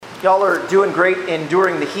Y'all are doing great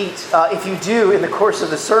enduring the heat. If you do, in the course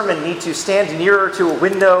of the sermon, need to stand nearer to a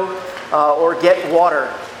window or get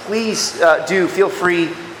water, please do feel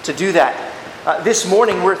free to do that. This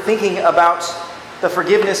morning, we're thinking about the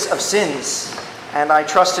forgiveness of sins, and I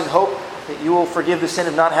trust and hope that you will forgive the sin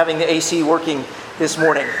of not having the AC working this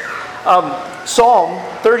morning. Psalm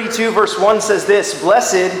 32 verse 1 says this: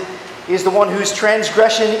 "Blessed is the one whose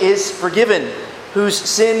transgression is forgiven, whose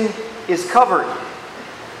sin is covered."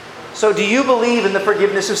 So do you believe in the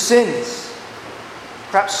forgiveness of sins?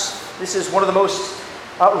 Perhaps this is one of the most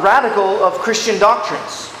radical of Christian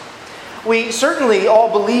doctrines. We certainly all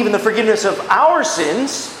believe in the forgiveness of our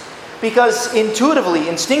sins because intuitively,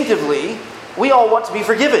 instinctively, we all want to be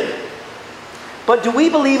forgiven. But do we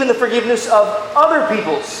believe in the forgiveness of other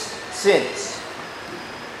people's sins?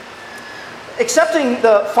 Accepting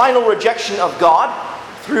the final rejection of God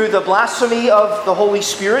through the blasphemy of the Holy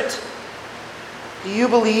Spirit, do you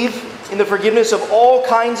believe in the forgiveness of all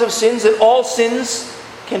kinds of sins, that all sins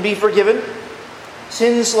can be forgiven?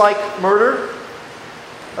 Sins like murder,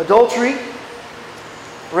 adultery,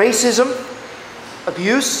 racism,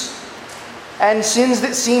 abuse, and sins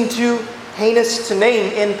that seem too heinous to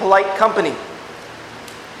name in polite company.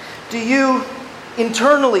 Do you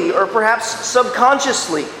internally or perhaps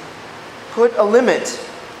subconsciously put a limit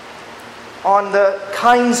on the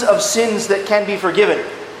kinds of sins that can be forgiven?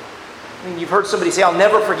 I mean, you've heard somebody say, "I'll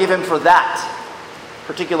never forgive him for that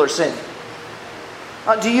particular sin."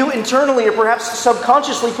 Do you internally or perhaps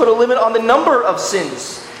subconsciously put a limit on the number of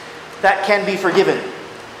sins that can be forgiven?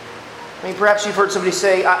 I mean, perhaps you've heard somebody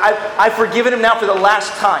say, I've forgiven him now for the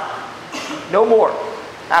last time. No more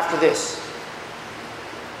after this.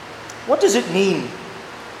 What does it mean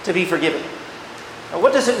to be forgiven?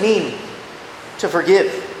 What does it mean to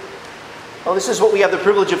forgive? Well, this is what we have the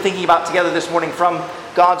privilege of thinking about together this morning from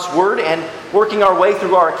God's Word, and working our way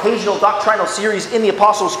through our occasional doctrinal series in the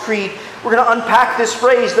Apostles' Creed. We're going to unpack this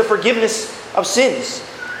phrase, the forgiveness of sins.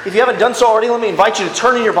 If you haven't done so already, let me invite you to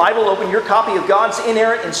turn in your Bible, open your copy of God's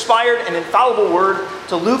inerrant, inspired, and infallible Word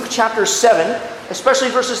to Luke chapter 7, especially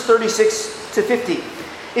verses 36 to 50.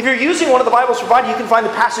 If you're using one of the Bibles provided, you can find the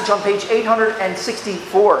passage on page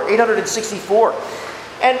 864.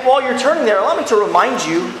 And while you're turning there, allow me to remind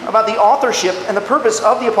you about the authorship and the purpose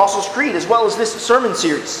of the Apostles' Creed, as well as this sermon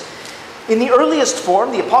series. In the earliest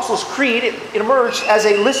form, the Apostles' Creed, it emerged as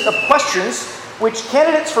a list of questions which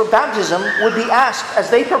candidates for baptism would be asked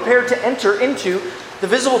as they prepared to enter into the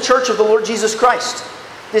visible church of the Lord Jesus Christ.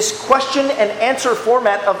 This question and answer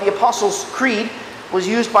format of the Apostles' Creed was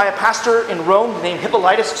used by a pastor in Rome named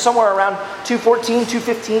Hippolytus somewhere around 214,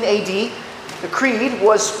 215 AD. The Creed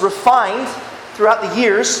was refined throughout the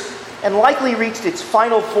years and likely reached its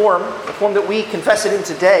final form, the form that we confess it in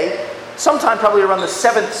today, sometime probably around the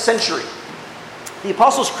 7th century. The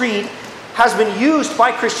Apostles' Creed has been used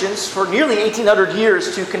by Christians for nearly 1800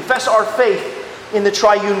 years to confess our faith in the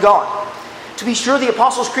triune God. To be sure, the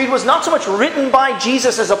Apostles' Creed was not so much written by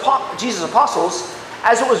Jesus' apostles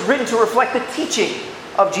as it was written to reflect the teaching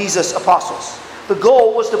of Jesus' apostles. The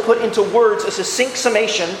goal was to put into words a succinct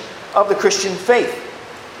summation of the Christian faith.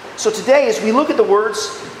 So today, as we look at the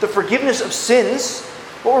words, the forgiveness of sins,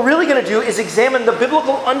 what we're really going to do is examine the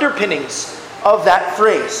biblical underpinnings of that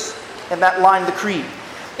phrase and that line, the creed.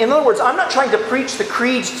 In other words, I'm not trying to preach the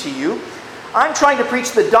creed to you. I'm trying to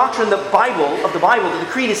preach the doctrine of the Bible that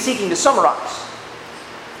the creed is seeking to summarize.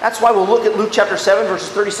 That's why we'll look at Luke chapter 7, verses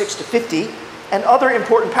 36 to 50, and other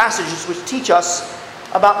important passages which teach us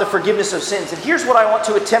about the forgiveness of sins. And here's what I want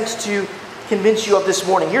to attempt to convince you of this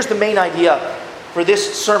morning. Here's the main idea for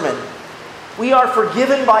this sermon. We are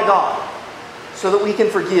forgiven by God so that we can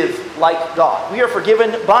forgive like God. We are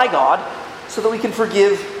forgiven by God so that we can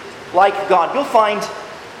forgive like God. You'll find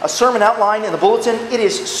a sermon outline in the bulletin. It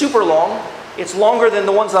is super long. It's longer than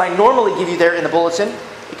the ones that I normally give you there in the bulletin.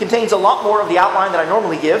 It contains a lot more of the outline that I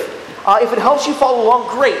normally give. If it helps you follow along,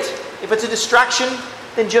 great. If it's a distraction,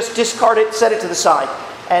 then just discard it, set it to the side,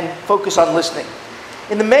 and focus on listening.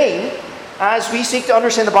 In the main, as we seek to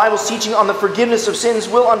understand the Bible's teaching on the forgiveness of sins,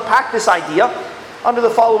 we'll unpack this idea under the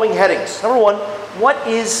following headings. Number one, what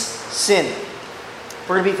is sin? If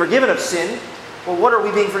we're going to be forgiven of sin, well, what are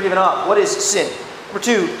we being forgiven of? What is sin? Number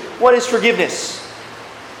two, what is forgiveness?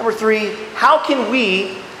 Number three, how can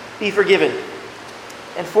we be forgiven?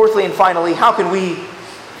 And fourthly and finally, how can we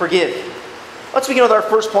forgive? Let's begin with our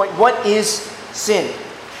first point. What is sin?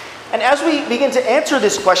 And as we begin to answer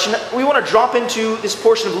this question, we want to drop into this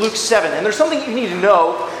portion of Luke 7. And there's something you need to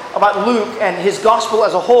know about Luke and his gospel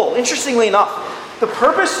as a whole. Interestingly enough, the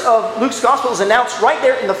purpose of Luke's gospel is announced right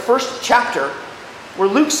there in the first chapter, where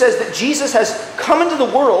Luke says that Jesus has come into the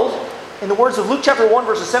world In the words of Luke chapter 1,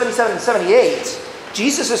 verses 77 and 78,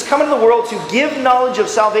 Jesus has come into the world to give knowledge of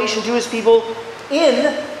salvation to his people in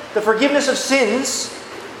the forgiveness of sins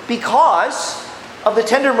because of the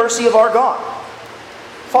tender mercy of our God.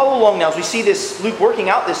 Follow along now as we see this Luke working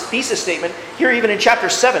out this thesis statement here even in chapter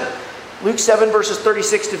 7. Luke 7 verses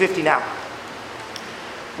 36 to 50 now.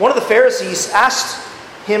 One of the Pharisees asked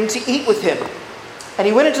him to eat with him. And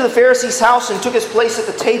he went into the Pharisee's house and took his place at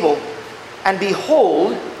the table. And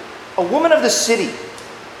behold, a woman of the city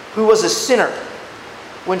who was a sinner,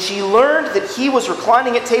 when she learned that he was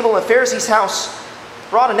reclining at table in the Pharisee's house,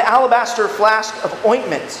 brought an alabaster flask of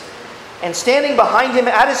ointment, and standing behind him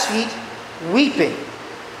at his feet, weeping,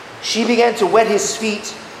 she began to wet his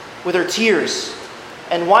feet with her tears,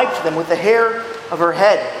 and wiped them with the hair of her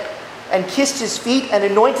head, and kissed his feet and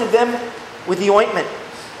anointed them with the ointment.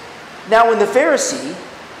 Now when the Pharisee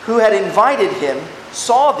who had invited him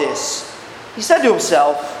saw this, he said to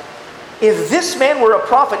himself, if this man were a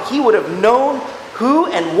prophet, he would have known who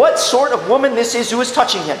and what sort of woman this is who is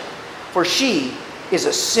touching him, for she is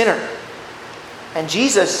a sinner. And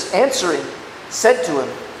Jesus, answering, said to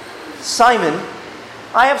him, Simon,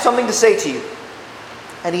 I have something to say to you.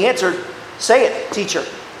 And he answered, say it, teacher.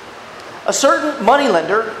 A certain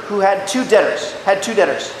moneylender who had two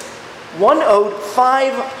debtors. One owed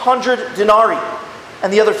 500 denarii,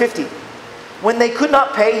 and the other 50. When they could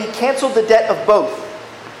not pay, he canceled the debt of both.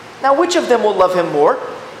 Now which of them will love him more?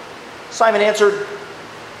 Simon answered,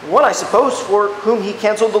 one, I suppose, for whom he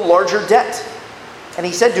canceled the larger debt. And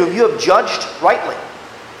he said to him, you have judged rightly.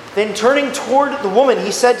 Then turning toward the woman,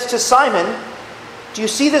 he said to Simon, do you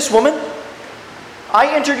see this woman?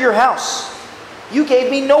 I entered your house. You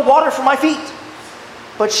gave me no water for my feet,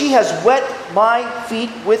 but she has wet my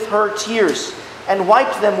feet with her tears and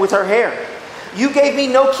wiped them with her hair. You gave me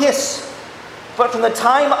no kiss, but from the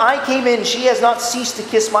time I came in, she has not ceased to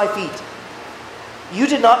kiss my feet. You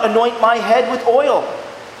did not anoint my head with oil,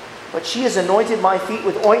 but she has anointed my feet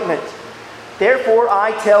with ointment. Therefore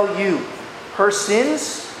I tell you, her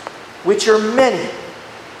sins, which are many,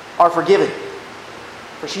 are forgiven,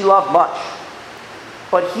 for she loved much.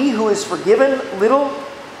 But he who is forgiven little,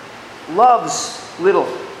 loves little.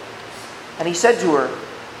 And he said to her,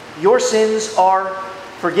 your sins are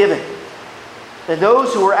forgiven. Then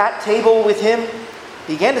those who were at table with him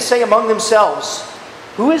began to say among themselves,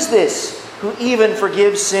 who is this who even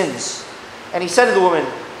forgives sins? And he said to the woman,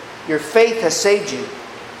 your faith has saved you.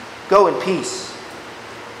 Go in peace.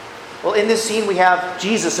 Well, in this scene we have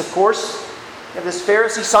Jesus, of course. We have this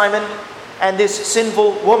Pharisee Simon and this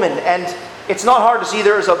sinful woman. And it's not hard to see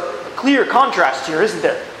there is a clear contrast here, isn't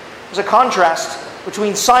there? There's a contrast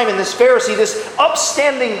between Simon, this Pharisee, this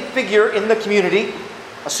upstanding figure in the community,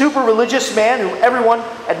 a super religious man who everyone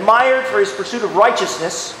admired for his pursuit of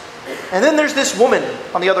righteousness. And then there's this woman,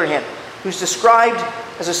 on the other hand, who's described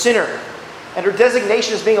as a sinner. And her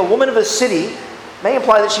designation as being a woman of a city may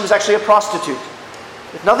imply that she was actually a prostitute.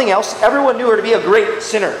 If nothing else, everyone knew her to be a great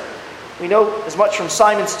sinner. We know as much from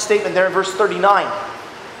Simon's statement there in verse 39.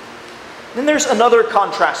 Then there's another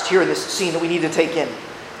contrast here in this scene that we need to take in.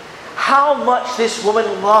 How much this woman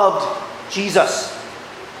loved Jesus,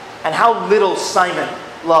 and how little Simon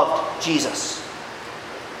loved Jesus.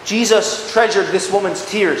 Jesus treasured this woman's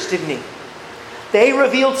tears, didn't he? They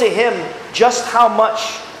revealed to him just how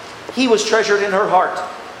much he was treasured in her heart.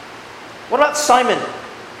 What about Simon?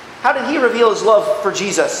 How did he reveal his love for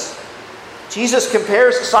Jesus? Jesus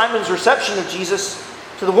compares Simon's reception of Jesus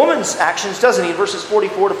to the woman's actions, doesn't he, in verses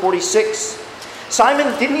 44 to 46. Simon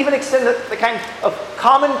didn't even extend the kind of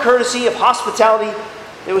common courtesy of hospitality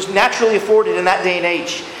that was naturally afforded in that day and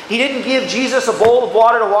age. He didn't give Jesus a bowl of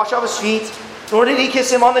water to wash off his feet, nor did he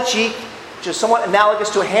kiss him on the cheek, which is somewhat analogous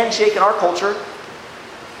to a handshake in our culture.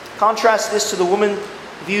 Contrast this to the woman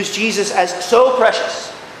who views Jesus as so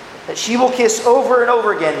precious that she will kiss over and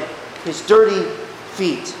over again his dirty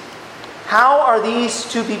feet. How are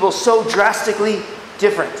these two people so drastically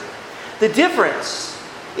different? The difference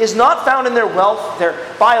is not found in their wealth, their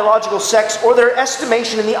biological sex, or their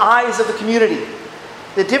estimation in the eyes of the community.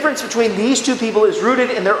 The difference between these two people is rooted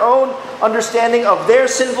in their own understanding of their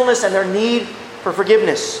sinfulness and their need for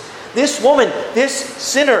forgiveness. This woman, this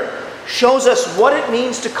sinner, shows us what it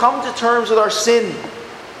means to come to terms with our sin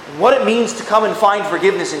and what it means to come and find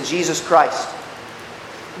forgiveness in Jesus Christ.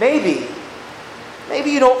 Maybe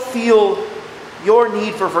you don't feel your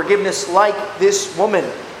need for forgiveness like this woman.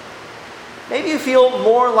 Maybe you feel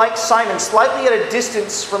more like Simon, slightly at a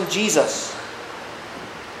distance from Jesus.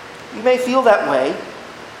 You may feel that way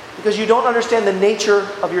because you don't understand the nature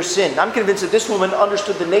of your sin. I'm convinced that this woman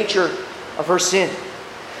understood the nature of her sin.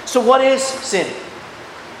 So what is sin?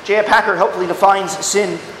 J.I. Packer helpfully defines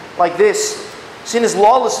sin like this. Sin is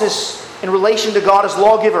lawlessness in relation to God as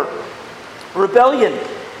lawgiver. Rebellion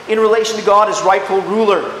in relation to God as rightful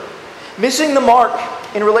ruler. Missing the mark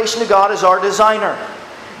in relation to God as our designer.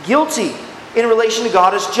 Guilty in relation to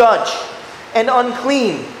God as judge. And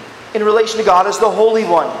unclean in relation to God as the Holy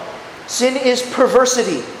One. Sin is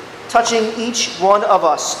perversity, touching each one of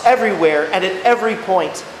us, everywhere and at every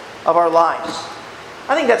point of our lives.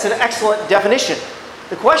 I think that's an excellent definition.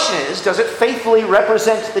 The question is, does it faithfully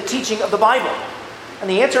represent the teaching of the Bible? And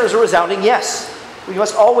the answer is a resounding yes. We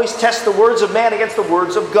must always test the words of man against the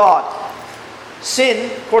words of God.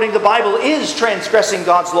 Sin, according to the Bible, is transgressing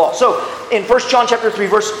God's law. So, in 1 John chapter 3,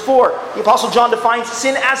 verse 4, the Apostle John defines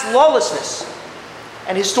sin as lawlessness.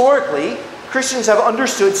 And historically, Christians have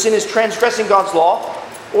understood sin as transgressing God's law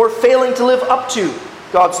or failing to live up to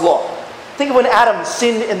God's law. Think of when Adam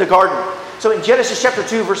sinned in the garden. So in Genesis chapter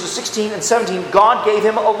 2, verses 16 and 17, God gave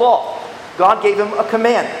him a law. God gave him a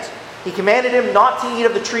command. He commanded him not to eat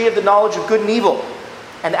of the tree of the knowledge of good and evil.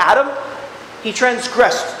 And Adam, he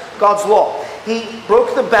transgressed God's law. He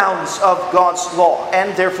broke the bounds of God's law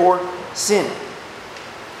and therefore sinned.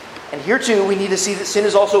 And here too, we need to see that sin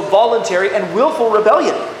is also voluntary and willful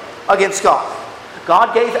rebellion against God.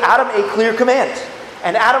 God gave Adam a clear command,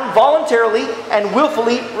 and Adam voluntarily and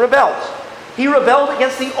willfully rebelled. He rebelled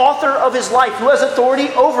against the author of his life, who has authority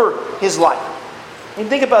over his life. And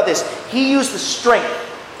think about this. He used the strength,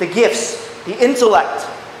 the gifts, the intellect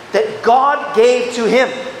that God gave to him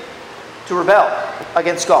to rebel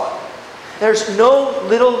against God. There's no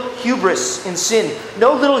little hubris in sin,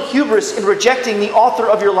 no little hubris in rejecting the author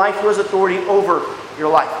of your life who has authority over your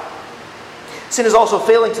life. Sin is also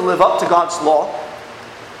failing to live up to God's law.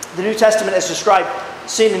 The New Testament has described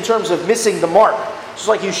sin in terms of missing the mark. It's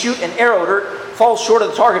like you shoot an arrow and it falls short of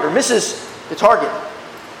the target or misses the target.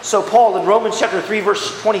 So Paul in Romans chapter 3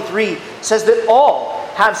 verse 23 says that all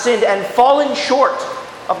have sinned and fallen short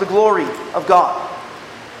of the glory of God.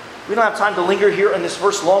 We don't have time to linger here in this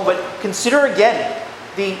verse long, but consider again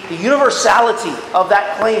the universality of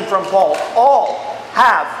that claim from Paul. All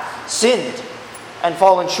have sinned and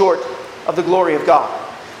fallen short of the glory of God.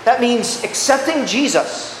 That means accepting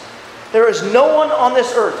Jesus. There is no one on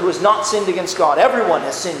this earth who has not sinned against God. Everyone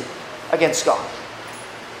has sinned against God.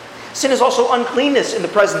 Sin is also uncleanness in the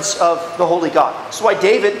presence of the holy God. That's why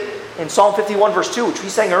David in Psalm 51 verse 2, which we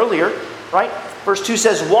sang earlier, right? Verse 2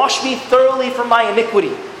 says, "Wash me thoroughly from my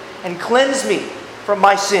iniquity and cleanse me from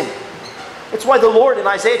my sin." It's why the Lord in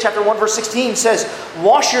Isaiah chapter 1 verse 16 says,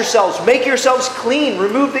 "Wash yourselves, make yourselves clean,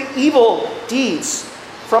 remove the evil deeds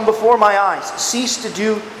from before my eyes. Cease to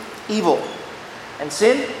do evil." And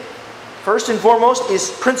sin, first and foremost, is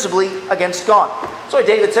principally against God. That's why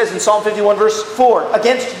David says in Psalm 51 verse 4,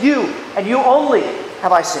 "Against you and you only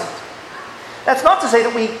have I sinned." That's not to say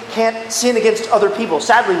that we can't sin against other people.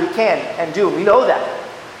 Sadly, we can and do. We know that.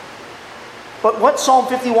 But what Psalm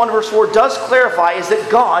 51 verse 4 does clarify is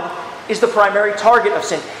that God is the primary target of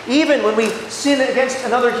sin. Even when we sin against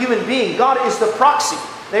another human being, God is the proxy.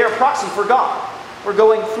 They are proxy for God. We're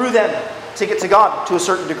going through them to get to God to a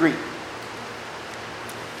certain degree.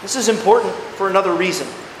 This is important for another reason.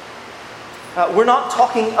 We're not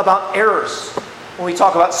talking about errors when we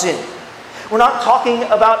talk about sin. We're not talking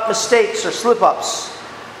about mistakes or slip-ups.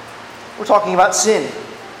 We're talking about sin.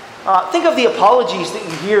 Think of the apologies that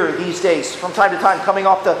you hear these days from time to time coming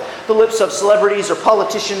off the lips of celebrities or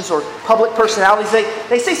politicians or public personalities.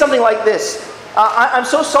 They say something like this: I'm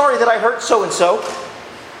so sorry that I hurt so-and-so.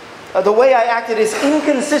 The way I acted is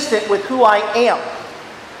inconsistent with who I am.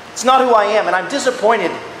 It's not who I am, and I'm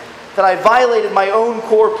disappointed that I violated my own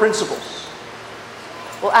core principles.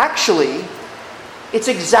 Well, actually, it's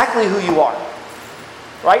exactly who you are.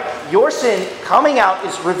 Right? Your sin coming out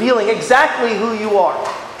is revealing exactly who you are.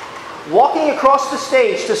 Walking across the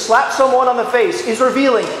stage to slap someone on the face is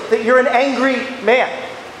revealing that you're an angry man.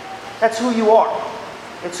 That's who you are.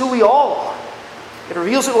 It's who we all are. It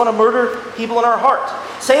reveals that we want to murder people in our heart.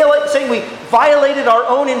 Saying we violated our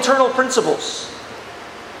own internal principles.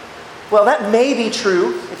 Well, that may be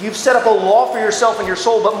true if you've set up a law for yourself and your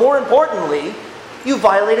soul, but more importantly, you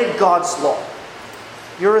violated God's law.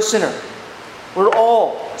 You're a sinner. We're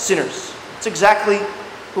all sinners. It's exactly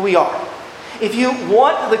who we are. If you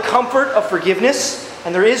want the comfort of forgiveness,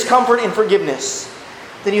 and there is comfort in forgiveness,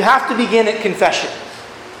 then you have to begin at confession.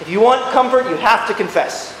 If you want comfort, you have to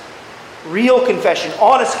confess. Real confession,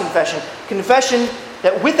 honest confession. Confession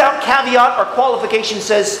that without caveat or qualification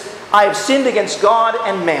says, I have sinned against God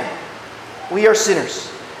and man. We are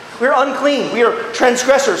sinners. We are unclean. We are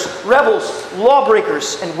transgressors, rebels,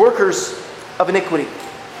 lawbreakers, and workers of iniquity.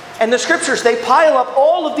 And the Scriptures, they pile up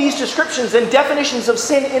all of these descriptions and definitions of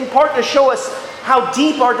sin in part to show us how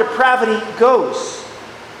deep our depravity goes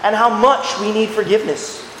and how much we need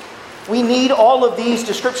forgiveness. We need all of these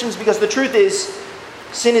descriptions because the truth is,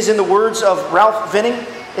 sin is, in the words of Ralph Vinning,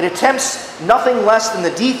 it attempts nothing less than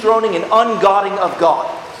the dethroning and ungodding of God.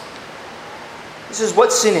 This is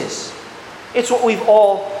what sin is. It's what we've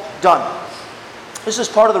all done. This is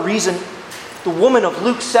part of the reason the woman of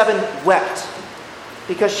Luke 7 wept,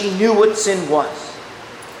 because she knew what sin was.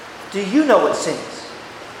 Do you know what sin is?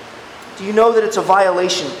 Do you know that it's a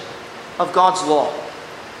violation of God's law?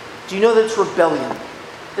 Do you know that it's rebellion?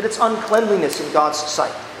 That it's uncleanliness in God's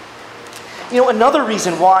sight? Another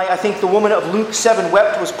reason why I think the woman of Luke 7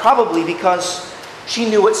 wept was probably because she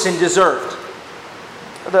knew what sin deserved.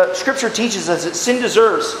 The Scripture teaches us that sin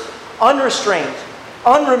deserves unrestrained,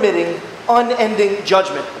 unremitting, unending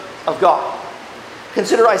judgment of God.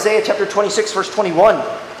 Consider Isaiah chapter 26, verse 21,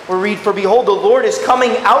 where we read, "For behold, the Lord is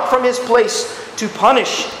coming out from his place to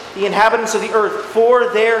punish the inhabitants of the earth for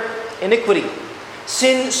their iniquity."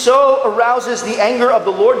 Sin so arouses the anger of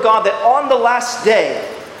the Lord God that on the last day,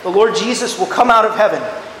 the Lord Jesus will come out of heaven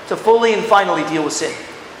to fully and finally deal with sin.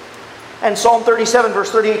 And Psalm 37, verse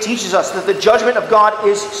 38 teaches us that the judgment of God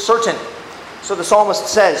is certain. So the psalmist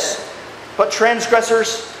says, "But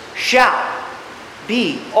transgressors shall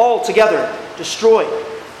be altogether destroyed.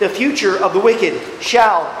 The future of the wicked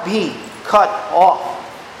shall be cut off."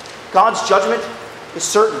 God's judgment is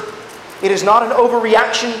certain. It is not an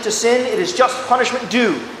overreaction to sin. It is just punishment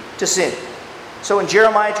due to sin. So in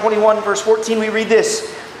Jeremiah 21, verse 14, we read this,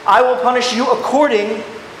 "I will punish you according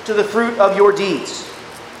to the fruit of your deeds."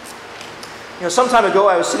 Some time ago,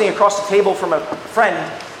 I was sitting across the table from a friend,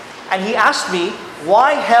 and he asked me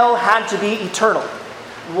why hell had to be eternal.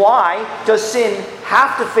 Why does sin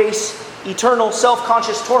have to face eternal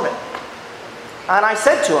self-conscious torment? And I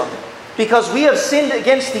said to him, because we have sinned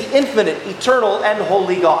against the infinite, eternal, and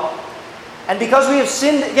holy God. And because we have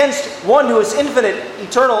sinned against one who is infinite,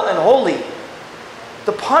 eternal, and holy,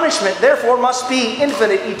 the punishment, therefore, must be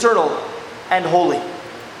infinite, eternal, and holy.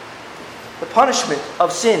 The punishment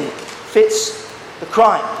of sin fits the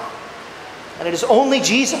crime. And it is only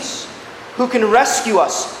Jesus who can rescue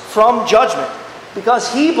us from judgment, because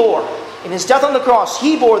he bore, in his death on the cross,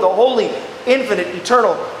 he bore the holy, infinite,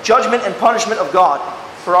 eternal judgment and punishment of God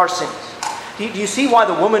for our sins. Do you see why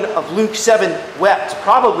the woman of Luke 7 wept,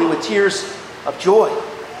 probably with tears of joy?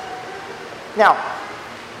 Now,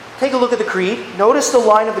 take a look at the creed. Notice the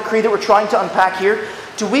line of the creed that we're trying to unpack here.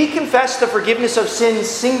 Do we confess the forgiveness of sins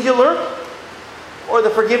singular or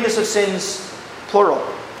the forgiveness of sins plural?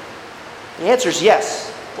 The answer is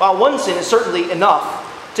yes. While one sin is certainly enough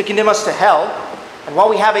to condemn us to hell, and while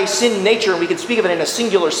we have a sin nature and we can speak of it in a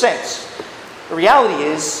singular sense, the reality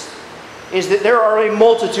is that there are a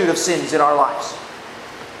multitude of sins in our lives.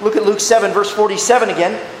 Look at Luke 7, verse 47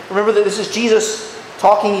 again. Remember that this is Jesus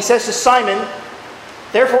talking. He says to Simon,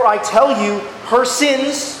 "Therefore I tell you, her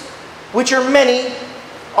sins, which are many,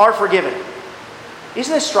 are forgiven."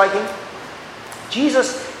 Isn't this striking?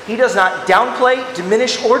 Jesus, he does not downplay,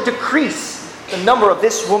 diminish, or decrease the number of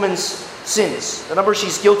this woman's sins, the number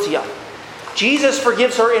she's guilty of. Jesus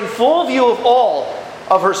forgives her in full view of all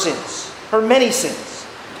of her sins, her many sins.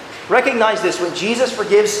 Recognize this, when Jesus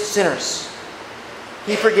forgives sinners,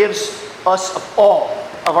 he forgives us of all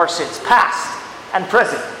of our sins, past and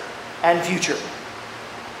present and future.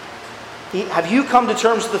 Have you come to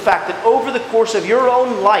terms with the fact that over the course of your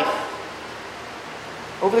own life,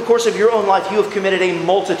 you have committed a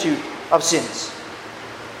multitude of sins?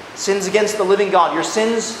 Sins against the living God. Your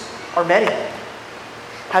sins are many.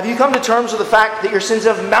 Have you come to terms with the fact that your sins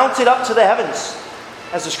have mounted up to the heavens,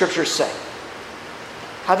 as the Scriptures say?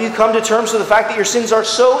 Have you come to terms with the fact that your sins are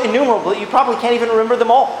so innumerable that you probably can't even remember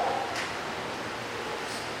them all?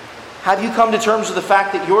 Have you come to terms with the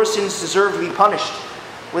fact that your sins deserve to be punished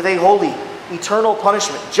with a holy, eternal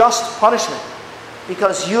punishment, just punishment,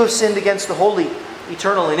 because you have sinned against the holy,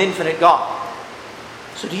 eternal, and infinite God?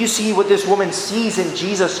 So do you see what this woman sees in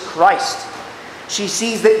Jesus Christ? She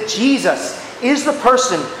sees that Jesus is the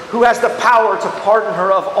person who has the power to pardon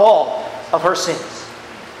her of all of her sins.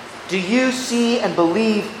 Do you see and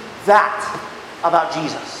believe that about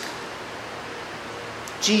Jesus?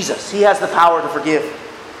 Jesus, he has the power to forgive.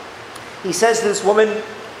 He says to this woman,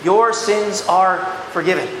 "Your sins are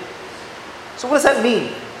forgiven." So what does that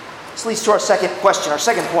mean? This leads to our second question, our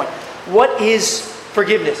second point. What is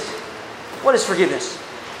forgiveness? What is forgiveness?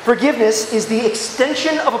 Forgiveness is the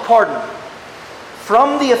extension of a pardon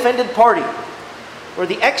from the offended party, where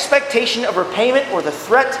the expectation of repayment or the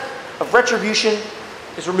threat of retribution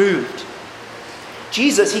is removed.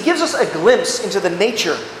 Jesus, he gives us a glimpse into the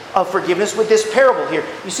nature of forgiveness with this parable here.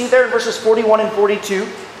 You see there in verses 41 and 42,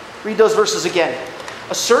 Read those verses again.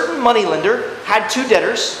 A certain moneylender had two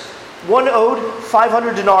debtors. One owed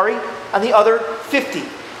 500 denarii and the other 50.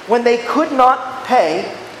 When they could not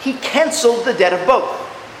pay, he canceled the debt of both.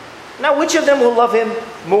 Now, which of them will love him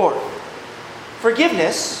more?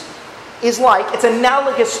 Forgiveness is it's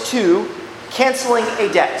analogous to canceling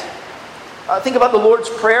a debt. Think about the Lord's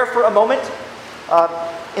Prayer for a moment.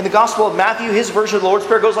 In the Gospel of Matthew, his version of the Lord's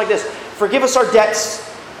Prayer goes like this: "Forgive us our debts,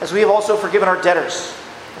 as we have also forgiven our debtors."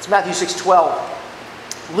 That's Matthew 6:12.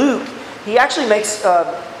 Luke, he actually makes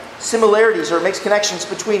similarities or makes connections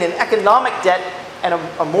between an economic debt and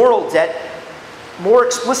a moral debt, more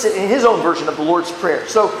explicit in his own version of the Lord's Prayer.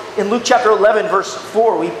 So in Luke chapter 11, verse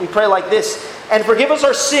 4, we pray like this: "And forgive us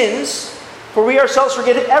our sins, for we ourselves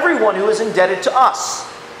forgive everyone who is indebted to us."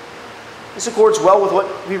 This accords well with what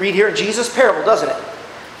we read here in Jesus' parable, doesn't it?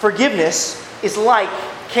 Forgiveness is like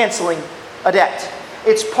canceling a debt.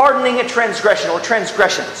 It's pardoning a transgression or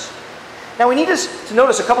transgressions. Now we need to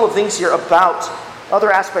notice a couple of things here about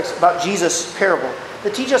other aspects about Jesus' parable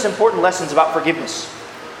that teach us important lessons about forgiveness.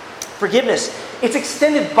 Forgiveness, it's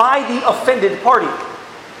extended by the offended party.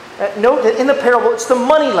 Note that in the parable, it's the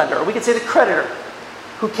moneylender, or we could say the creditor,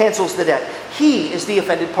 who cancels the debt. He is the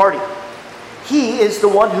offended party. He is the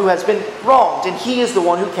one who has been wronged, and he is the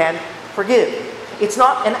one who can forgive. It's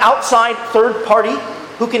not an outside third party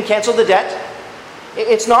who can cancel the debt.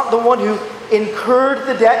 It's not the one who incurred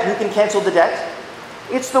the debt who can cancel the debt.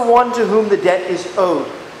 It's the one to whom the debt is owed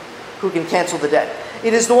who can cancel the debt.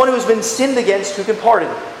 It is the one who has been sinned against who can pardon.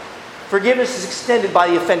 Forgiveness is extended by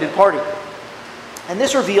the offended party. And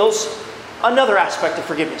this reveals another aspect of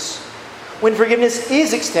forgiveness. When forgiveness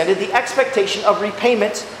is extended, the expectation of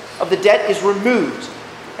repayment of the debt is removed,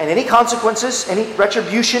 and any consequences, any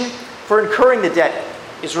retribution for incurring the debt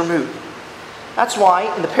is removed. That's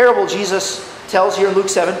why in the parable Jesus tells here in Luke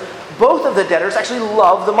 7, both of the debtors actually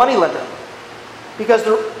love the moneylender, because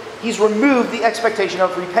he's removed the expectation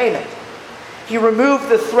of repayment. He removed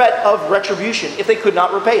the threat of retribution if they could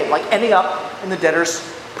not repay him, like ending up in the debtor's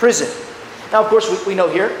prison. Now, of course, we know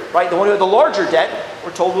here, right, the one who had the larger debt,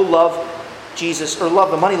 we're told, will love Jesus, or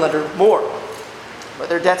love the moneylender more. But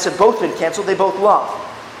their debts have both been canceled, they both love.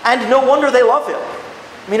 And no wonder they love him.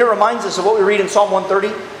 I mean, it reminds us of what we read in Psalm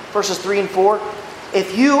 130, verses 3 and 4.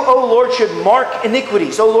 "If you, O Lord, should mark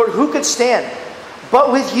iniquities, O Lord, who could stand?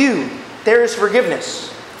 But with you there is forgiveness,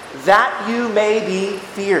 that you may be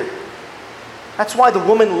feared." That's why the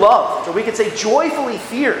woman loved, or we could say joyfully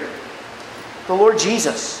feared, the Lord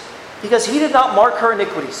Jesus, because he did not mark her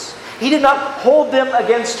iniquities. He did not hold them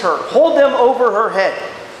against her, hold them over her head.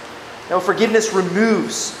 No, forgiveness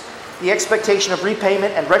removes the expectation of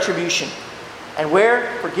repayment and retribution. And where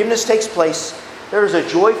forgiveness takes place, there is a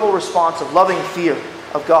joyful response of loving fear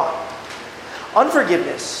of God.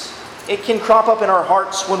 Unforgiveness, it can crop up in our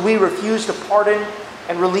hearts when we refuse to pardon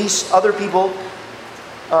and release other people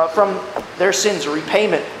from their sins, or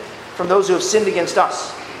repayment from those who have sinned against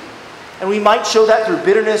us. And we might show that through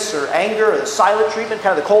bitterness or anger, or the silent treatment,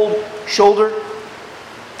 kind of the cold shoulder.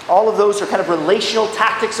 All of those are kind of relational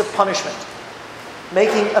tactics of punishment,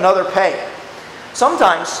 making another pay.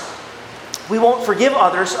 Sometimes we won't forgive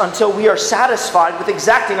others until we are satisfied with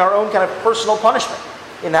exacting our own kind of personal punishment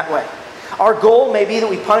in that way. Our goal may be that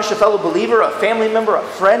we punish a fellow believer, a family member, a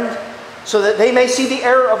friend, so that they may see the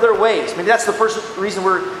error of their ways. Maybe that's the first reason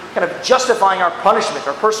we're kind of justifying our punishment,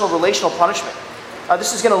 our personal relational punishment.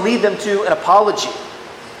 This is going to lead them to an apology,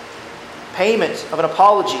 payment of an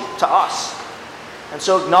apology to us, and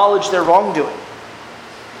so acknowledge their wrongdoing.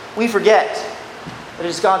 We forget that it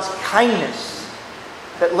is God's kindness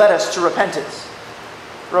that led us to repentance.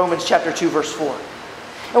 Romans chapter 2, verse 4.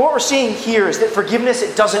 And what we're seeing here is that forgiveness,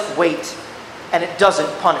 it doesn't wait and it doesn't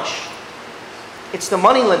punish. It's the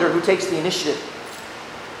moneylender who takes the initiative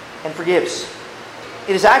and forgives.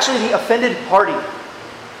 It is actually the offended party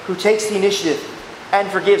who takes the initiative and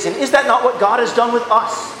forgives. And is that not what God has done with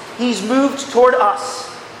us? He's moved toward us,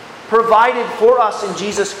 provided for us in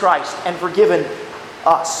Jesus Christ, and forgiven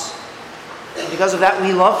us. And because of that,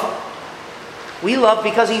 we love Him. We love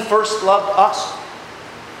because He first loved us.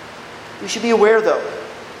 We should be aware, though,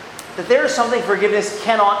 that there is something forgiveness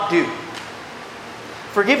cannot do.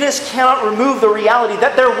 Forgiveness cannot remove the reality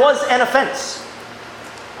that there was an offense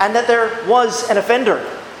and that there was an offender.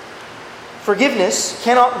 Forgiveness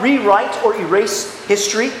cannot rewrite or erase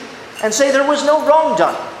history and say there was no wrong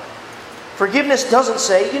done. Forgiveness doesn't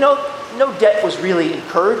say, no debt was really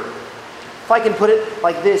incurred. If I can put it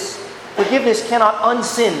like this, forgiveness cannot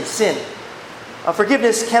unsin sin.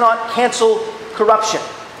 Forgiveness cannot cancel corruption.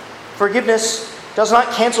 Forgiveness does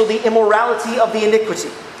not cancel the immorality of the iniquity.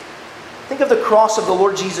 Think of the cross of the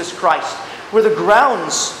Lord Jesus Christ, where the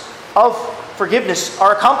grounds of forgiveness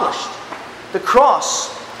are accomplished. The cross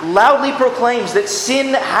loudly proclaims that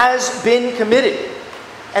sin has been committed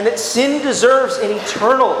and that sin deserves an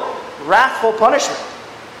eternal, wrathful punishment,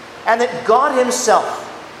 and that God himself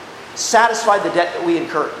satisfied the debt that we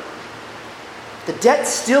incurred. The debt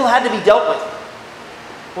still had to be dealt with.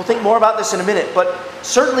 We'll think more about this in a minute, but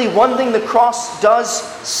certainly one thing the cross does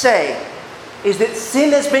say is that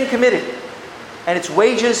sin has been committed and its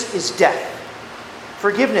wages is death.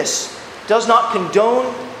 Forgiveness does not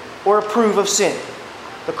condone or approve of sin.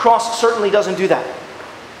 The cross certainly doesn't do that.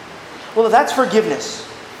 Well, if that's forgiveness,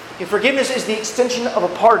 if forgiveness is the extension of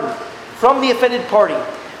a pardon from the offended party,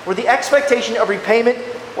 where the expectation of repayment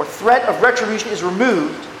or threat of retribution is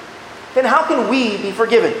removed, then how can we be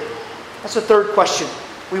forgiven? That's the third question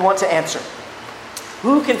we want to answer.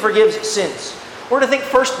 Who can forgive sins? We're going to think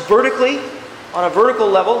first vertically, on a vertical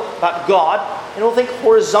level, about God, and we'll think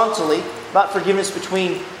horizontally about forgiveness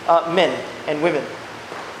between men and women.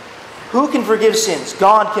 Who can forgive sins?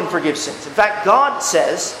 God can forgive sins. In fact, God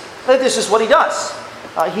says that this is what he does.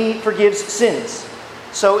 He forgives sins.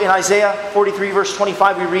 So in Isaiah 43 verse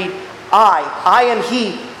 25 we read, I am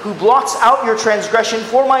he who blots out your transgression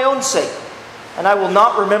for my own sake, and I will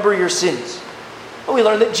not remember your sins. But we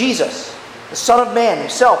learn that Jesus, the Son of Man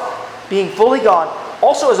himself, being fully God,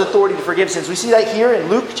 also has authority to forgive sins. We see that here in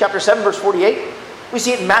Luke chapter 7 verse 48. We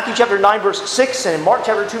see it in Matthew chapter 9 verse 6 and in Mark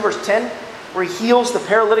chapter 2 verse 10, where he heals the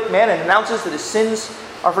paralytic man and announces that his sins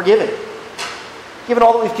are forgiven. Given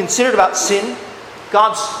all that we've considered about sin,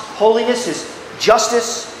 God's holiness, his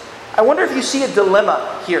justice, I wonder if you see a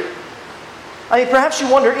dilemma here. I mean, perhaps you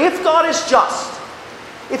wonder, if God is just,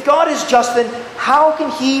 then how can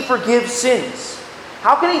he forgive sins?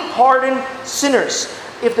 How can he pardon sinners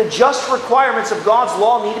if the just requirements of God's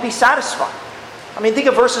law need to be satisfied? I mean, think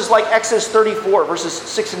of verses like Exodus 34, verses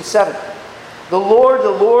 6 and 7. The Lord,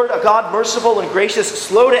 a God merciful and gracious,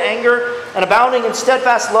 slow to anger, and abounding in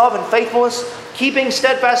steadfast love and faithfulness, keeping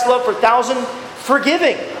steadfast love for 1,000,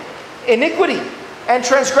 forgiving iniquity and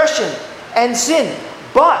transgression and sin,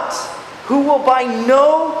 but who will by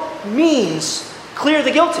no means clear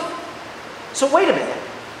the guilty. So wait a minute.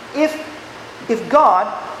 If God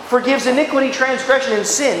forgives iniquity, transgression, and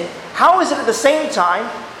sin, how is it at the same time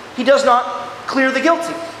he does not clear the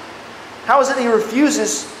guilty? How is it that he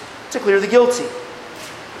refuses to clear the guilty?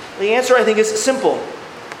 The answer, I think, is simple.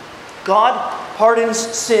 God pardons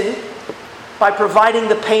sin by providing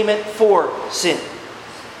the payment for sin.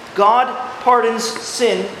 God pardons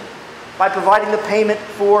sin by providing the payment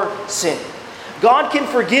for sin. God can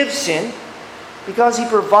forgive sin because he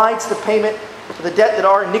provides the payment for the debt that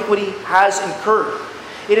our iniquity has incurred.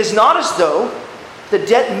 It is not as though the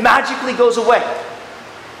debt magically goes away.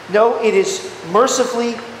 No, it is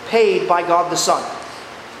mercifully paid by God the Son.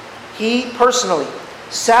 He personally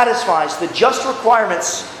satisfies the just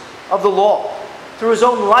requirements of the law through his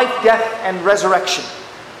own life, death, and resurrection.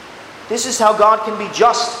 This is how God can be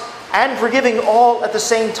just and forgiving all at the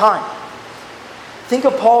same time. Think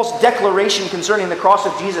of Paul's declaration concerning the cross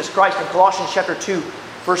of Jesus Christ in Colossians chapter 2,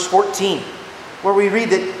 verse 14, where we read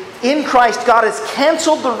that in Christ God has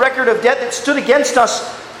canceled the record of debt that stood against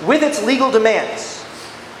us with its legal demands.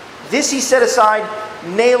 This he set aside,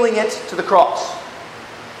 nailing it to the cross.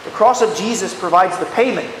 The cross of Jesus provides the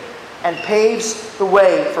payment and paves the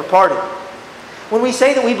way for pardon. When we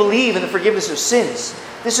say that we believe in the forgiveness of sins,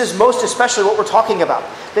 this is most especially what we're talking about.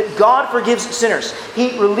 That God forgives sinners.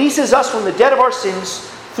 He releases us from the debt of our sins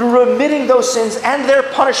through remitting those sins and their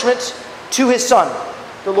punishment to his Son,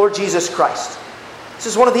 the Lord Jesus Christ. This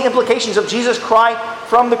is one of the implications of Jesus' cry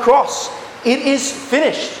from the cross. It is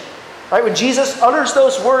finished. Right? When Jesus utters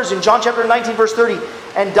those words in John chapter 19, verse 30,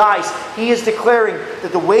 and dies, he is declaring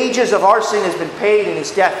that the wages of our sin has been paid in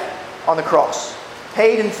his death on the cross.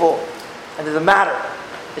 Paid in full. And that the matter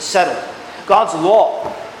is settled. God's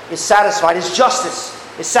law is satisfied. His justice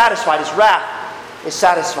is satisfied. His wrath is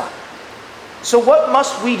satisfied. So what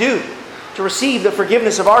must we do to receive the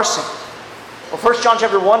forgiveness of our sin? Well, 1 John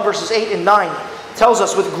chapter 1, verses 8 and 9 tells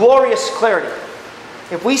us with glorious clarity,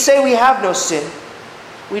 if we say we have no sin,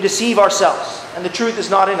 we deceive ourselves, and the truth is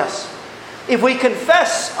not in us. If we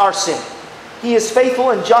confess our sin, he is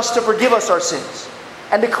faithful and just to forgive us our sins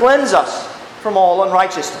and to cleanse us from all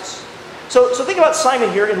unrighteousness. So think about Simon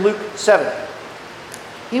here in Luke 7.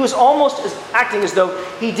 He was almost acting as though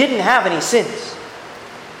he didn't have any sins.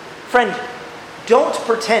 Friend, don't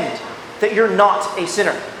pretend that you're not a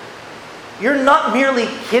sinner. You're not merely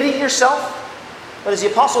kidding yourself, but as the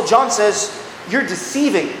Apostle John says, you're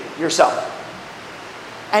deceiving yourself.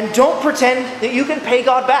 And don't pretend that you can pay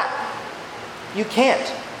God back. You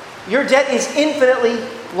can't. Your debt is infinitely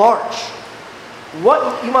large.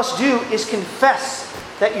 what you must do is confess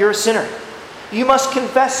that you're a sinner. You must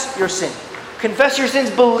confess your sin. Confess your sins,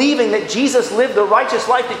 believing that Jesus lived the righteous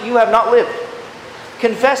life that you have not lived.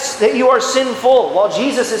 Confess that you are sinful while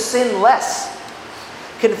Jesus is sinless.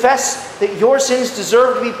 Confess that your sins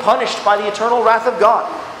deserve to be punished by the eternal wrath of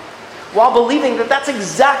God, while believing that that's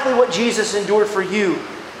exactly what Jesus endured for you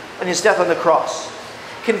in His death on the cross.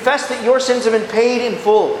 Confess that your sins have been paid in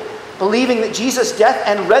full, believing that Jesus' death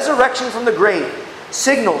and resurrection from the grave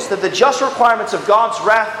signals that the just requirements of God's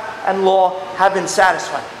wrath and law have been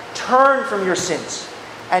satisfied. Turn from your sins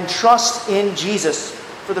and trust in Jesus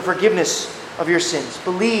for the forgiveness of your sins.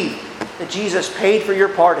 Believe that Jesus paid for your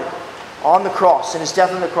pardon on the cross, in His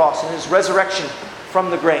death on the cross, and His resurrection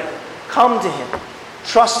from the grave. Come to Him,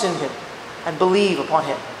 trust in Him, and believe upon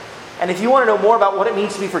Him. And if you want to know more about what it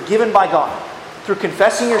means to be forgiven by God through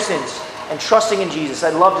confessing your sins and trusting in Jesus,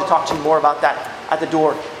 I'd love to talk to you more about that at the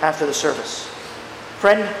door after the service.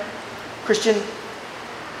 Friend, Christian,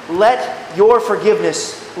 let your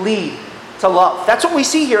forgiveness lead to love. That's what we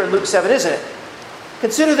see here in Luke 7, isn't it?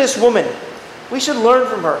 Consider this woman. We should learn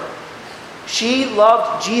from her. She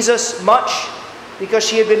loved Jesus much because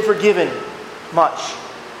she had been forgiven much.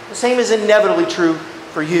 The same is inevitably true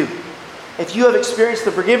for you. If you have experienced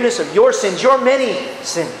the forgiveness of your sins, your many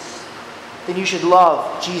sins, then you should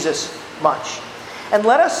love Jesus much. And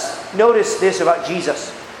let us notice this about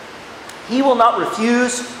Jesus. He will not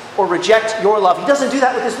refuse or reject your love. He doesn't do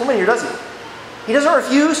that with this woman here, does he? He doesn't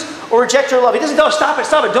refuse or reject your love. He doesn't go, stop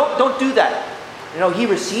it, don't do that. He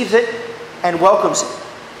receives it and welcomes it.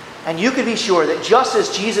 And you can be sure that just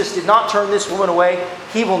as Jesus did not turn this woman away,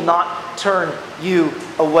 He will not turn you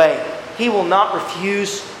away. He will not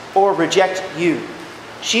refuse or reject you.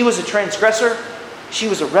 She was a transgressor. She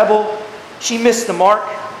was a rebel. She missed the mark.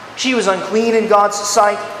 She was unclean in God's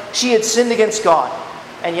sight. She had sinned against God.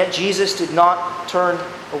 And yet Jesus did not turn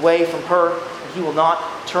away from her, and He will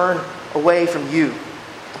not turn away from you.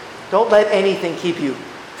 Don't let anything keep you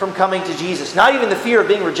from coming to Jesus. Not even the fear of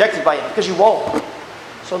being rejected by Him, because you won't.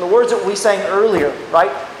 So in the words that we sang earlier,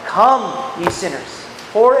 right? Come, ye sinners,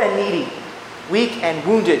 poor and needy, weak and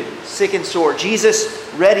wounded, sick and sore. Jesus,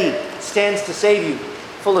 ready, stands to save you,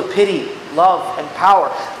 full of pity, love, and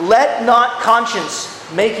power. Let not conscience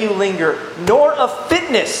make you linger, nor of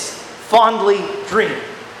fitness fondly dream.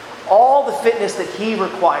 All the fitness that He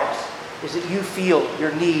requires is that you feel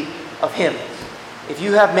your need of Him. If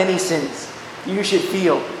you have many sins, you should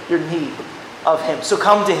feel your need of Him. So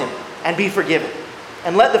come to Him and be forgiven.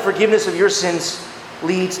 And let the forgiveness of your sins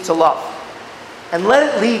lead to love. And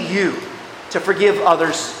let it lead you to forgive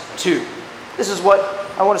others too. This is what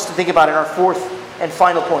I want us to think about in our fourth and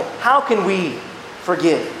final point. How can we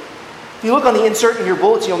forgive? If you look on the insert in your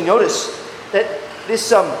bulletin, you'll notice that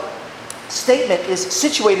this statement is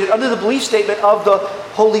situated under the belief statement of the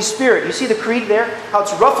Holy Spirit. You see the creed there? How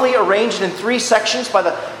it's roughly arranged in 3 sections by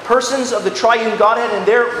the persons of the triune Godhead and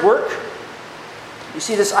their work. You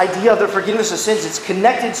see this idea of the forgiveness of sins. It's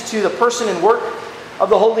connected to the person and work of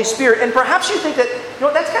the Holy Spirit. And perhaps you think that,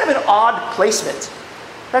 that's kind of an odd placement.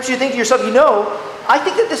 Perhaps you think to yourself, I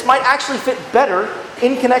think that this might actually fit better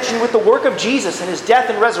in connection with the work of Jesus and His death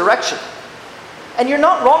and resurrection. And you're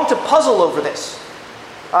not wrong to puzzle over this.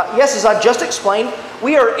 Yes, as I've just explained,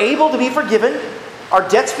 we are able to be forgiven. Our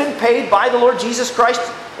debt's been paid by the Lord Jesus Christ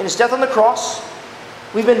in His death on the cross.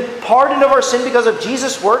 We've been pardoned of our sin because of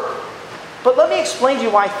Jesus' work. But let me explain to you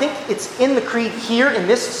why I think it's in the creed here in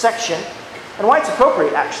this section, and why it's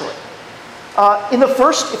appropriate, actually.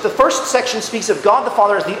 If the first section speaks of God the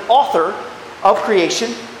Father as the author of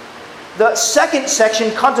creation, the second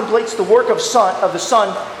section contemplates the work of the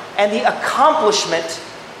Son and the accomplishment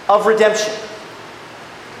of redemption.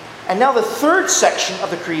 And now the third section of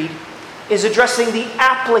the creed is addressing the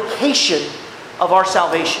application of our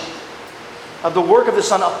salvation, of the work of the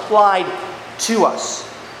Son applied to us.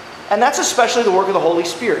 And that's especially the work of the Holy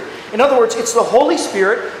Spirit. In other words, it's the Holy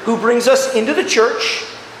Spirit who brings us into the church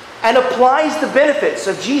and applies the benefits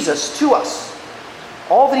of Jesus to us.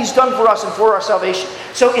 All that He's done for us and for our salvation.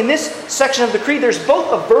 So in this section of the creed, there's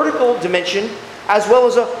both a vertical dimension as well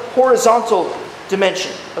as a horizontal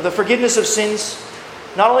dimension of the forgiveness of sins,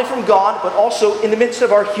 not only from God, but also in the midst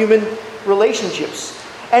of our human relationships.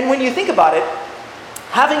 And when you think about it,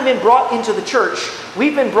 having been brought into the church,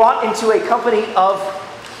 we've been brought into a company of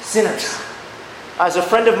sinners. As a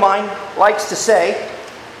friend of mine likes to say,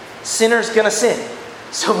 sinners gonna sin.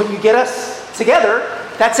 So when you get us together,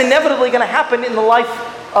 that's inevitably going to happen in the life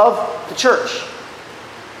of the church.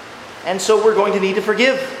 And so we're going to need to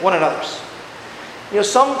forgive one another.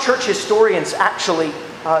 Some church historians actually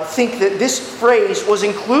think that this phrase was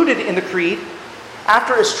included in the creed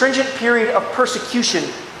after a stringent period of persecution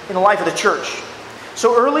in the life of the church.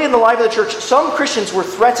 So early in the life of the church, some Christians were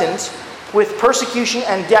threatened with persecution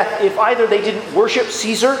and death if either they didn't worship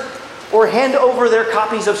Caesar or hand over their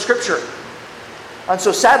copies of Scripture. And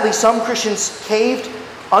so sadly, some Christians caved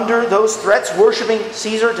under those threats, worshiping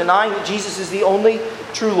Caesar, denying that Jesus is the only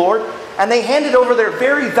true Lord, and they handed over their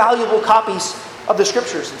very valuable copies of the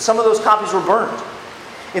Scriptures, and some of those copies were burned.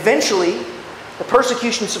 Eventually, the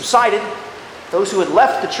persecution subsided. Those who had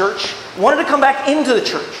left the church wanted to come back into the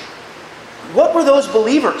church. What were those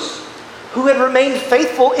believers who had remained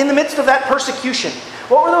faithful in the midst of that persecution?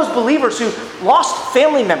 What were those believers who lost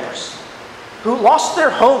family members, who lost their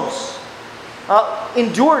homes,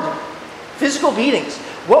 endured physical beatings?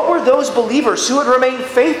 What were those believers who had remained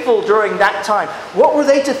faithful during that time? What were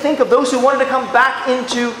they to think of those who wanted to come back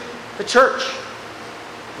into the church?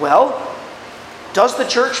 Well, does the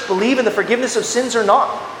church believe in the forgiveness of sins or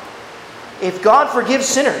not? If God forgives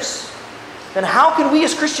sinners, then how can we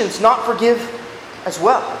as Christians not forgive as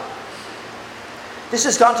well? This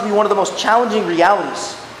has got to be one of the most challenging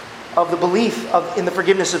realities of the belief in the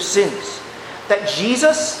forgiveness of sins. That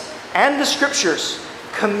Jesus and the Scriptures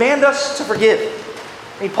command us to forgive.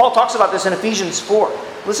 I mean, Paul talks about this in Ephesians 4.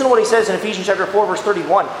 Listen to what he says in Ephesians chapter 4, verse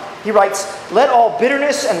 31. He writes, "Let all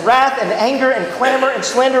bitterness and wrath and anger and clamor and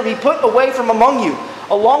slander be put away from among you,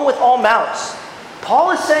 along with all malice."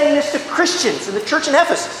 Paul is saying this to Christians in the church in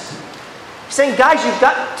Ephesus. He's saying, guys, you've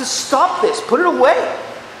got to stop this. Put it away.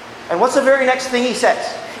 And what's the very next thing he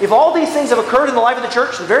says? If all these things have occurred in the life of the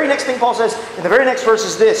church, the very next thing Paul says in the very next verse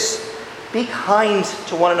is this: be kind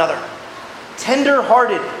to one another,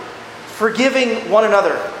 tender-hearted, forgiving one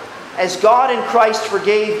another, as God in Christ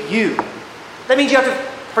forgave you. That means you have to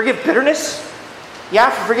forgive bitterness. You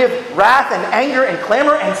have to forgive wrath and anger and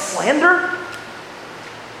clamor and slander.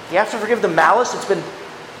 You have to forgive the malice that's been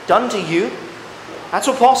done to you. That's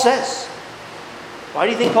what Paul says. Why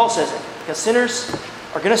do you think Paul says it? Because sinners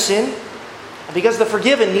are going to sin, and because the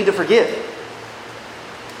forgiven need to forgive.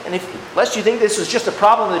 And lest you think this was just a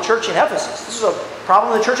problem of the church in Ephesus, this is a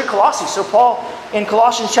problem of the church at Colossae. So Paul, in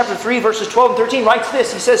Colossians chapter 3, verses 12 and 13, writes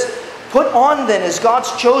this. He says, "Put on then as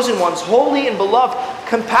God's chosen ones, holy and beloved,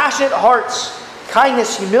 compassionate hearts,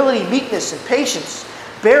 kindness, humility, meekness, and patience,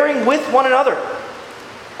 bearing with one another.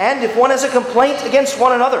 And if one has a complaint against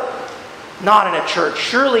one another," not in a church,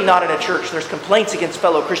 surely not in a church, there's complaints against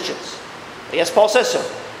fellow Christians. But yes, Paul says so.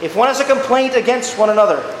 "If one has a complaint against one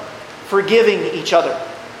another, forgiving each other,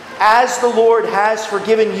 as the Lord has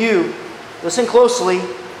forgiven you," listen closely,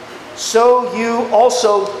 "so you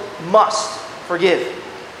also must forgive."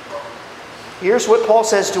 Here's what Paul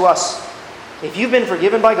says to us. If you've been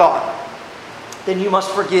forgiven by God, then you must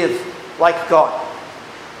forgive like God.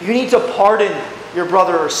 You need to pardon your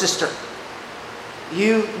brother or sister.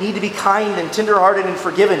 You need to be kind and tender-hearted and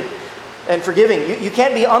forgiving. You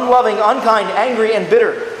can't be unloving, unkind, angry, and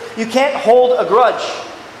bitter. You can't hold a grudge.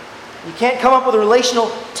 You can't come up with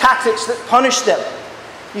relational tactics that punish them.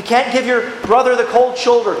 You can't give your brother the cold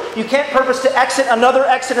shoulder. You can't purpose to exit another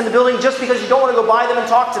exit in the building just because you don't want to go by them and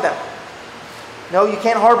talk to them. No, you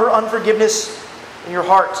can't harbor unforgiveness in your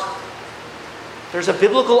heart. There's a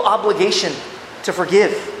biblical obligation to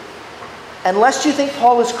forgive. Unless you think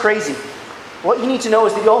Paul is crazy, what you need to know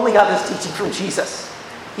is that you only got this teaching from Jesus.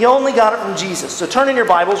 You only got it from Jesus. So turn in your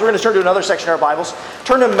Bibles. We're going to turn to another section of our Bibles.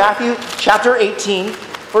 Turn to Matthew chapter 18,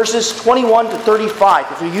 verses 21 to 35.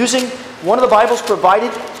 If you're using one of the Bibles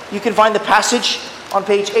provided, you can find the passage on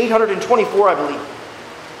page 824, I believe.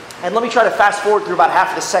 And let me try to fast forward through about half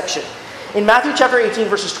of this section. In Matthew chapter 18,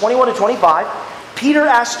 verses 21 to 25, Peter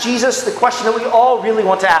asked Jesus the question that we all really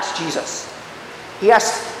want to ask Jesus. He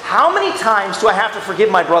asked, "How many times do I have to forgive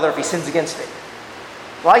my brother if he sins against me?"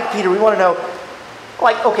 Like Peter, we want to know,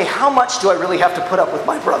 okay, how much do I really have to put up with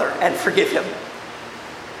my brother and forgive him?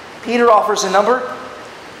 Peter offers a number,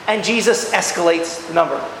 and Jesus escalates the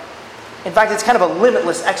number. In fact, it's kind of a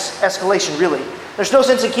limitless escalation, really. There's no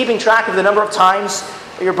sense in keeping track of the number of times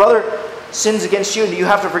that your brother sins against you and you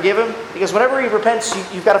have to forgive him, because whenever he repents,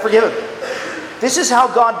 you've got to forgive him. This is how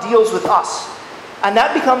God deals with us. And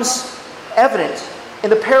that becomes evident in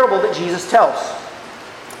the parable that Jesus tells.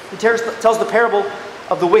 He tells the parable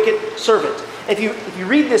of the wicked servant. If you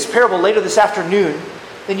read this parable later this afternoon,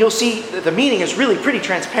 then you'll see that the meaning is really pretty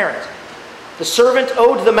transparent. The servant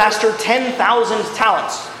owed the master 10,000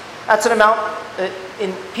 talents. That's an amount that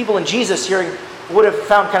people in Jesus' hearing would have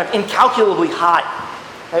found kind of incalculably high.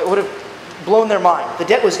 It would have blown their mind. The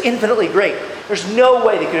debt was infinitely great. There's no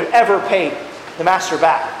way they could have ever paid the master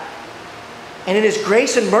back. And in his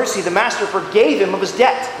grace and mercy, the master forgave him of his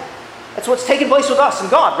debt. That's what's taken place with us and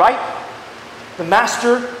God, right? The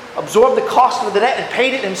master absorbed the cost of the debt, and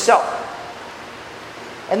paid it himself.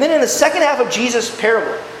 And then in the second half of Jesus'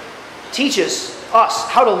 parable, teaches us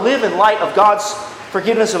how to live in light of God's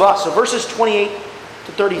forgiveness of us. So verses 28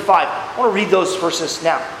 to 35. I want to read those verses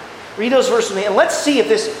now. Read those verses with me, and let's see if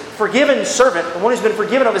this forgiven servant, the one who's been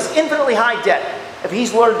forgiven of his infinitely high debt, if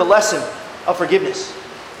he's learned the lesson of forgiveness.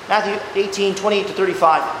 Matthew 18, 28 to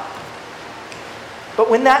 35. But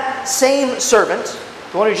when that same servant,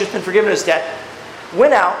 the one who's just been forgiven his debt,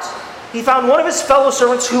 went out, he found one of his fellow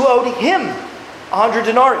servants who owed him 100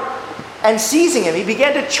 denarii. And seizing him, he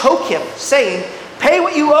began to choke him, saying, "Pay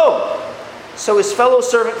what you owe." So his fellow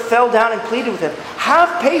servant fell down and pleaded with him,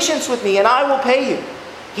 "Have patience with me, and I will pay you."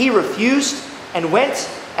 He refused and went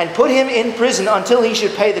and put him in prison until he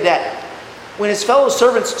should pay the debt. When his fellow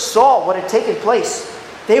servants saw what had taken place,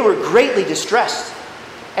 they were greatly distressed.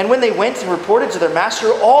 And when they went and reported to their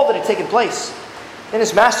master all that had taken place, then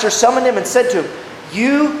his master summoned him and said to him,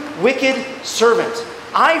 "You wicked servant,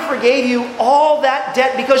 I forgave you all that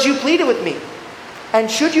debt because you pleaded with me. And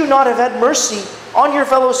should you not have had mercy on your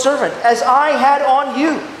fellow servant, as I had on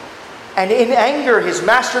you?" And in anger his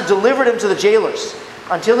master delivered him to the jailers,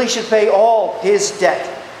 until he should pay all his debt.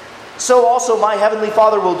 So also my heavenly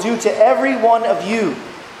Father will do to every one of you,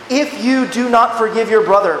 if you do not forgive your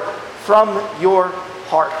brother from your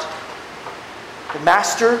heart. The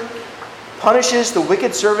master punishes the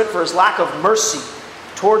wicked servant for his lack of mercy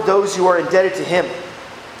toward those who are indebted to him.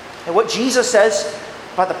 And what Jesus says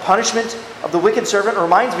about the punishment of the wicked servant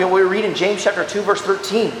reminds me of what we read in James chapter 2, verse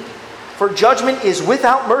 13. For judgment is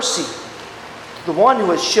without mercy to the one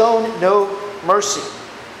who has shown no mercy.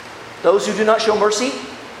 Those who do not show mercy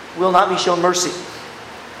will not be shown mercy.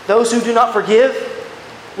 Those who do not forgive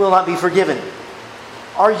will not be forgiven.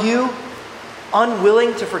 Are you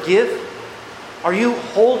unwilling to forgive? Are you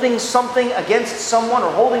holding something against someone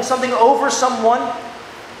or holding something over someone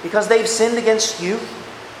because they've sinned against you?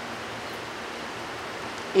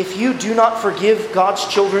 If you do not forgive God's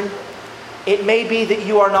children, it may be that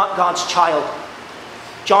you are not God's child.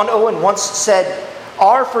 John Owen once said,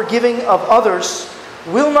 "Our forgiving of others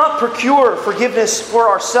will not procure forgiveness for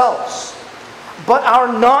ourselves, but our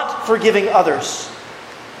not forgiving others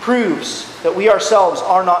proves that we ourselves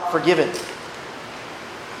are not forgiven."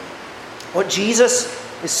 What Jesus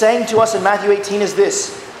is saying to us in Matthew 18 is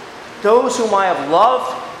this: those whom I have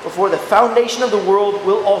loved before the foundation of the world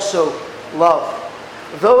will also love.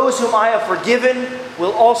 Those whom I have forgiven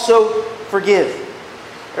will also forgive.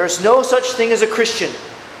 There is no such thing as a Christian,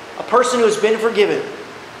 a person who has been forgiven,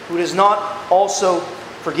 who does not also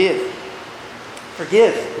forgive.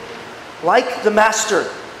 Forgive. Like the master,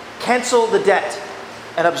 cancel the debt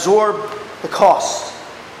and absorb the cost.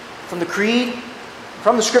 From the Creed,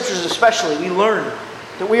 from the Scriptures especially, we learn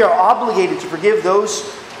that we are obligated to forgive those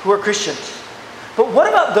who are Christians. But what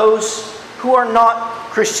about those who are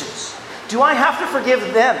not Christians? Do I have to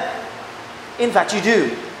forgive them? In fact, you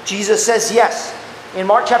do. Jesus says yes. In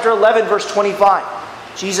Mark chapter 11, verse 25,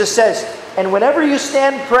 Jesus says, "And whenever you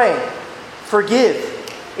stand praying, forgive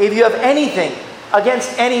if you have anything against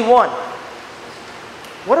anyone."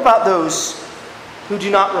 What about those who do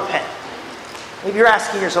not repent? Maybe you're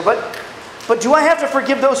asking yourself, but do I have to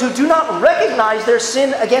forgive those who do not recognize their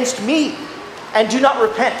sin against me and do not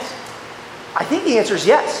repent? I think the answer is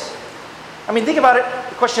yes. I mean, think about it,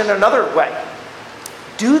 the question in another way.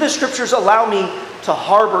 Do the Scriptures allow me to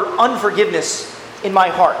harbor unforgiveness in my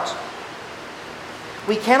heart?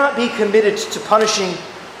 We cannot be committed to punishing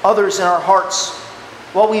others in our hearts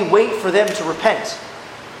while we wait for them to repent.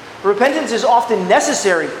 Repentance is often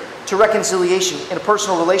necessary to reconciliation in a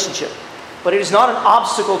personal relationship, but it is not an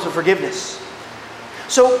obstacle to forgiveness.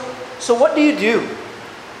 So what do you do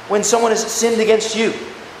when someone has sinned against you?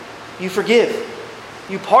 You forgive.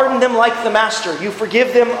 You pardon them like the master. You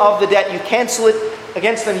forgive them of the debt. You cancel it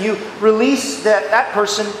against them. You release that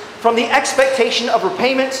person from the expectation of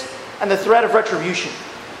repayment and the threat of retribution.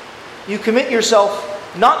 You commit yourself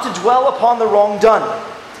not to dwell upon the wrong done.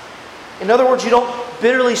 In other words, you don't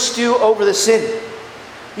bitterly stew over the sin.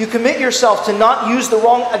 You commit yourself to not use the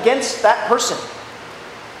wrong against that person.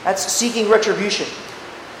 That's seeking retribution.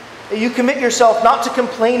 You commit yourself not to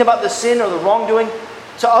complain about the sin or the wrongdoing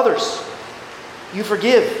to others. You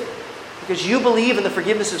forgive because you believe in the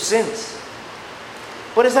forgiveness of sins.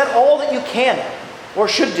 But is that all that you can or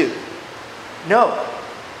should do? No.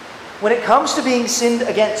 When it comes to being sinned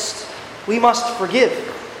against, we must forgive.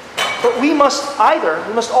 But we must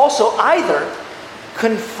also either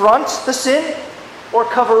confront the sin or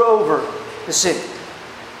cover over the sin.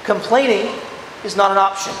 Complaining is not an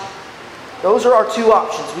option. Those are our two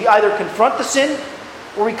options. We either confront the sin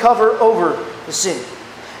or we cover over the sin.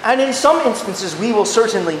 And in some instances, we will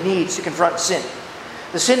certainly need to confront sin.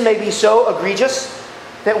 The sin may be so egregious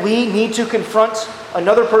that we need to confront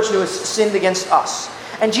another person who has sinned against us.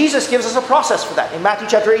 And Jesus gives us a process for that in Matthew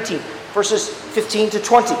chapter 18, verses 15 to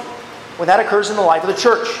 20, when that occurs in the life of the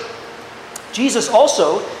church. Jesus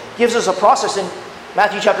also gives us a process in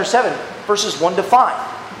Matthew chapter 7, verses 1 to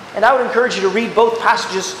 5. And I would encourage you to read both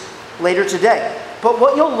passages later today. But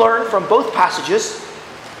what you'll learn from both passages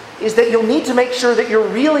is that you'll need to make sure that you're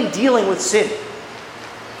really dealing with sin.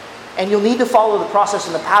 And you'll need to follow the process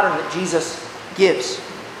and the pattern that Jesus gives.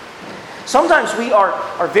 Sometimes we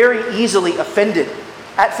are very easily offended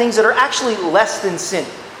at things that are actually less than sin.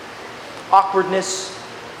 Awkwardness,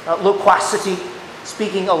 loquacity,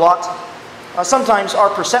 speaking a lot. Sometimes our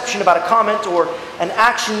perception about a comment or an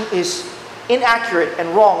action is inaccurate and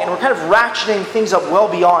wrong, and we're kind of ratcheting things up well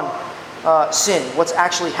beyond sin, what's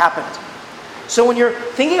actually happened. So when you're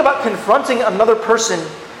thinking about confronting another person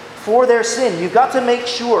for their sin, you've got to make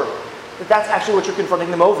sure that that's actually what you're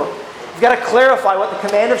confronting them over. You've got to clarify what the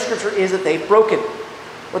command of Scripture is that they've broken.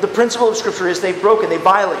 What the principle of Scripture is they've broken, they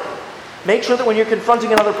violated. Make sure that when you're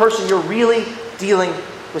confronting another person, you're really dealing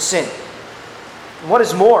with sin. And what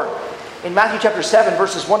is more, in Matthew chapter 7,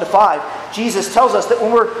 verses 1 to 5, Jesus tells us that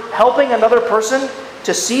when we're helping another person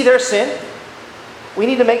to see their sin, we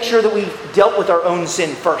need to make sure that we've dealt with our own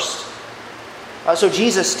sin first. So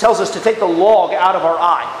Jesus tells us to take the log out of our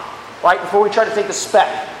eye, right? Before we try to take the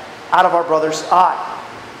speck out of our brother's eye.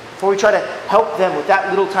 Before we try to help them with that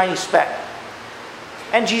little tiny speck.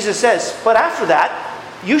 And Jesus says, but after that,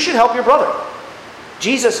 you should help your brother.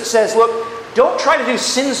 Jesus says, look, don't try to do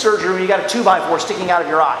sin surgery when you got a 2x4 sticking out of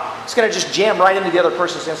your eye. It's going to just jam right into the other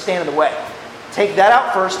person. It's going to stand in the way. Take that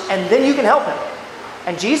out first, and then you can help him.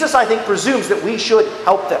 And Jesus, I think, presumes that we should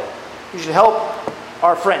help them. We should help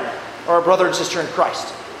our friend or our brother and sister in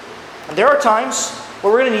Christ. And there are times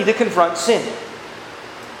where we're going to need to confront sin.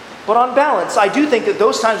 But on balance, I do think that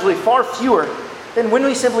those times will be far fewer than when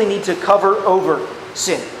we simply need to cover over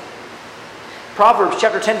sin. Proverbs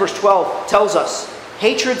chapter 10, verse 12 tells us,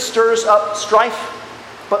 hatred stirs up strife,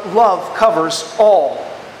 but love covers all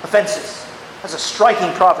offenses. That's a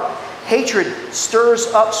striking proverb. Hatred stirs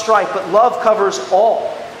up strife, but love covers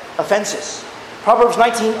all offenses. Proverbs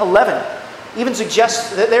 19:11 even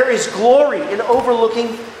suggests that there is glory in overlooking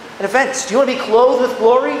an offense. Do you want to be clothed with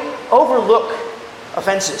glory? Overlook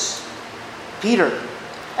offenses. Peter,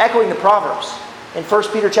 echoing the Proverbs, in 1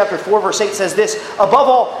 Peter chapter 4, verse 8 says this, above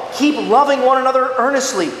all, keep loving one another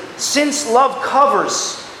earnestly, since love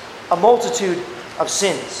covers a multitude of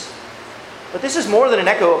sins. But this is more than an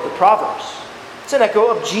echo of the Proverbs. It's an echo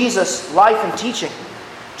of Jesus' life and teaching.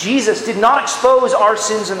 Jesus did not expose our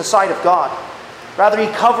sins in the sight of God. Rather,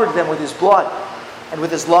 he covered them with his blood and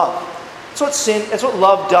with his love. That's what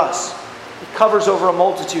love does. It covers over a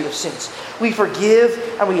multitude of sins. We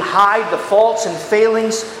forgive and we hide the faults and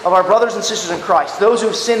failings of our brothers and sisters in Christ, those who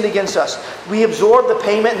have sinned against us. We absorb the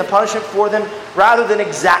payment and the punishment for them rather than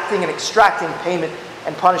exacting and extracting payment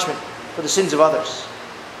and punishment for the sins of others.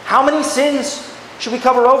 How many sins should we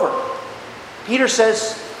cover over? Peter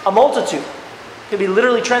says a multitude. It can be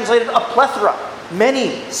literally translated a plethora,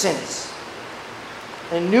 many sins.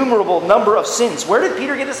 An innumerable number of sins. Where did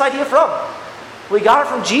Peter get this idea from? Well, he got it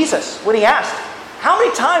from Jesus when he asked, how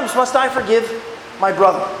many times must I forgive my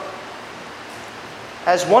brother?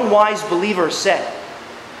 As one wise believer said,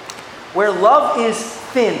 where love is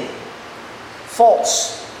thin,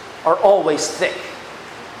 faults are always thick.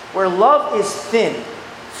 Where love is thin,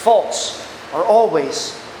 faults are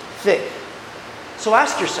always thick. So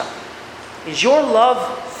ask yourself, is your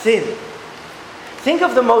love thin? Think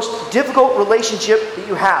of the most difficult relationship that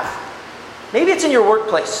you have. Maybe it's in your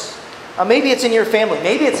workplace. Maybe it's in your family.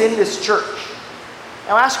 Maybe it's in this church.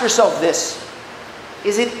 Now ask yourself this.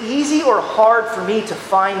 Is it easy or hard for me to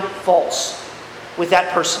find faults with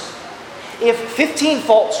that person? If 15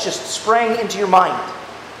 faults just sprang into your mind,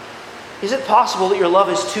 is it possible that your love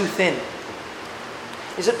is too thin?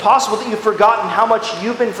 Is it possible that you've forgotten how much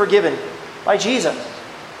you've been forgiven by Jesus?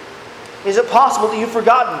 Is it possible that you've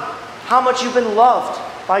forgotten how much you've been loved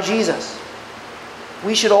by Jesus?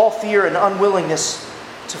 We should all fear an unwillingness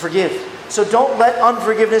to forgive. So don't let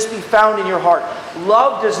unforgiveness be found in your heart.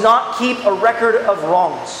 Love does not keep a record of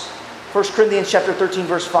wrongs. 1 Corinthians chapter 13,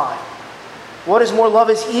 verse 5. What is more, love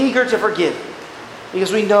is eager to forgive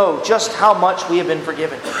because we know just how much we have been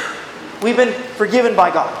forgiven. We've been forgiven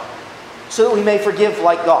by God so that we may forgive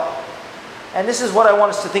like God. And this is what I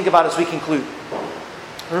want us to think about as we conclude.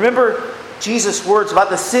 Remember Jesus' words about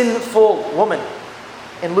the sinful woman.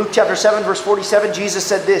 In Luke chapter 7, verse 47, Jesus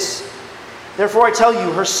said this, therefore I tell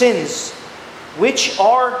you, her sins, which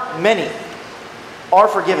are many, are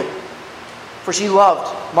forgiven, for she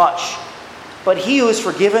loved much. But he who is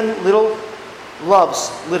forgiven little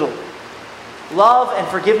loves little. Love and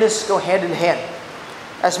forgiveness go hand in hand.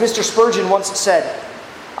 As Mr. Spurgeon once said,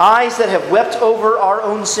 eyes that have wept over our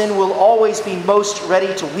own sin will always be most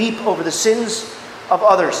ready to weep over the sins of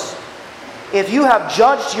others. If you have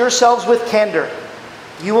judged yourselves with candor,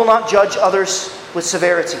 you will not judge others with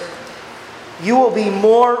severity. You will be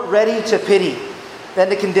more ready to pity than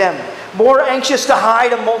to condemn, more anxious to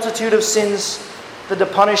hide a multitude of sins than to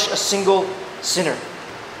punish a single sinner.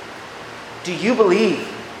 Do you believe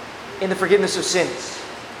in the forgiveness of sins?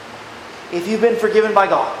 If you've been forgiven by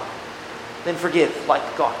God, then forgive like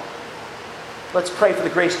God. Let's pray for the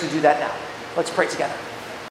grace to do that now. Let's pray together.